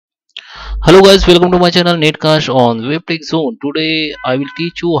Hello guys, welcome to my channel NetCast on WebTech Zone. Today I will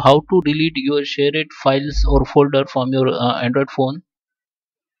teach you how to delete your shared files or folder from your Android phone.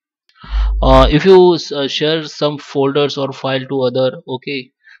 If you share some folders or file to other,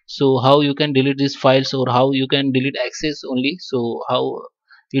 okay, so how you can delete these files or how you can delete access only. So how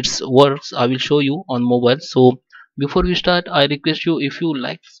it works, I will show you on mobile. So before we start, I request you, if you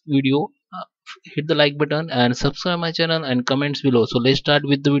like this video, hit the like button and subscribe my channel and comments below. So let's start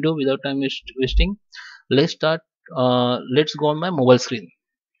with the video without time wasting. Let's start. Let's go on my mobile screen.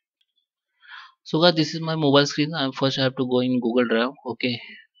 So guys, this is my mobile screen. I have to go in Google Drive. Okay,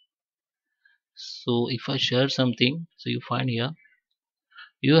 so if I share something, so you find here,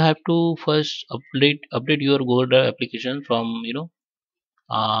 you have to first update your Google Drive application from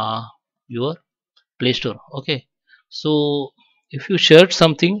uh your Play Store. Okay, so if you shared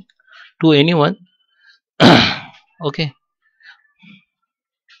something to anyone, okay,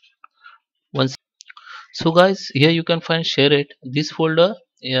 once. So guys, here you can find share it, this folder.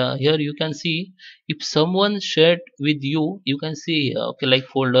 Yeah, here you can see if someone shared with you, you can see okay, like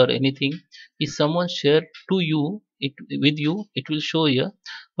folder anything. If someone shared to you it with you, it will show here.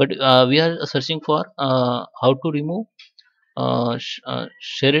 But we are searching for how to remove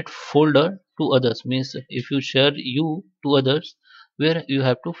share it folder to others. Means if you share you to others, where you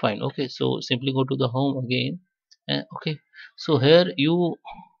have to find. Okay, so simply go to the home again. And okay, so here you,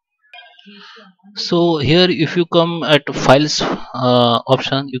 so here if you come at files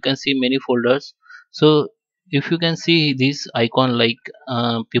option, you can see many folders. So if you can see this icon, like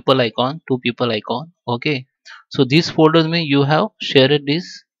people icon, two people icon. Okay, so these folders mean you have shared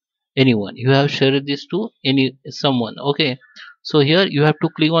this anyone, you have shared this to any someone. Okay, so here you have to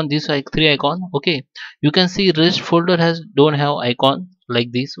click on this like three icon. Okay, you can see rest folder has don't have icon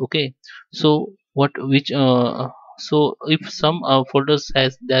like this. Okay, so what which so if some folders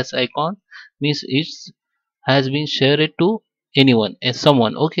has that icon, means it has been shared to anyone as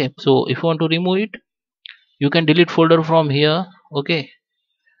someone. Okay, so if you want to remove it, you can delete folder from here. Okay,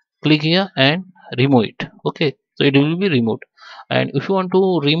 click here and remove it. Okay, so it will be removed. And if you want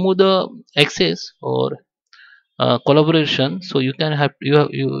to remove the access or collaboration, so you can have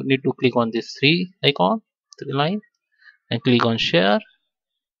you need to click on this three icon, three line, and click on share.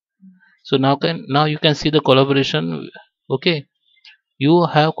 So now you can see the collaboration. Okay, you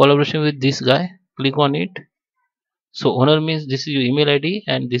have collaboration with this guy. Click on it. So owner means this is your email id,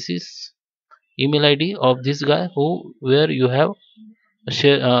 and this is email id of this guy who where you have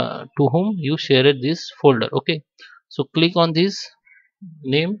share to whom you shared this folder. Okay, so click on this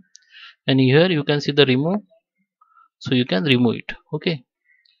name, and here you can see the remove, so you can remove it. Okay,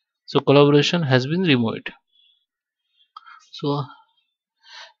 so collaboration has been removed. So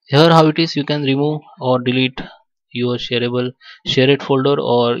here how it is, you can remove or delete your shared folder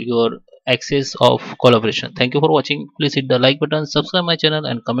or your access of collaboration. Thank you for watching. Please hit the like button, subscribe my channel,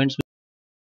 and comments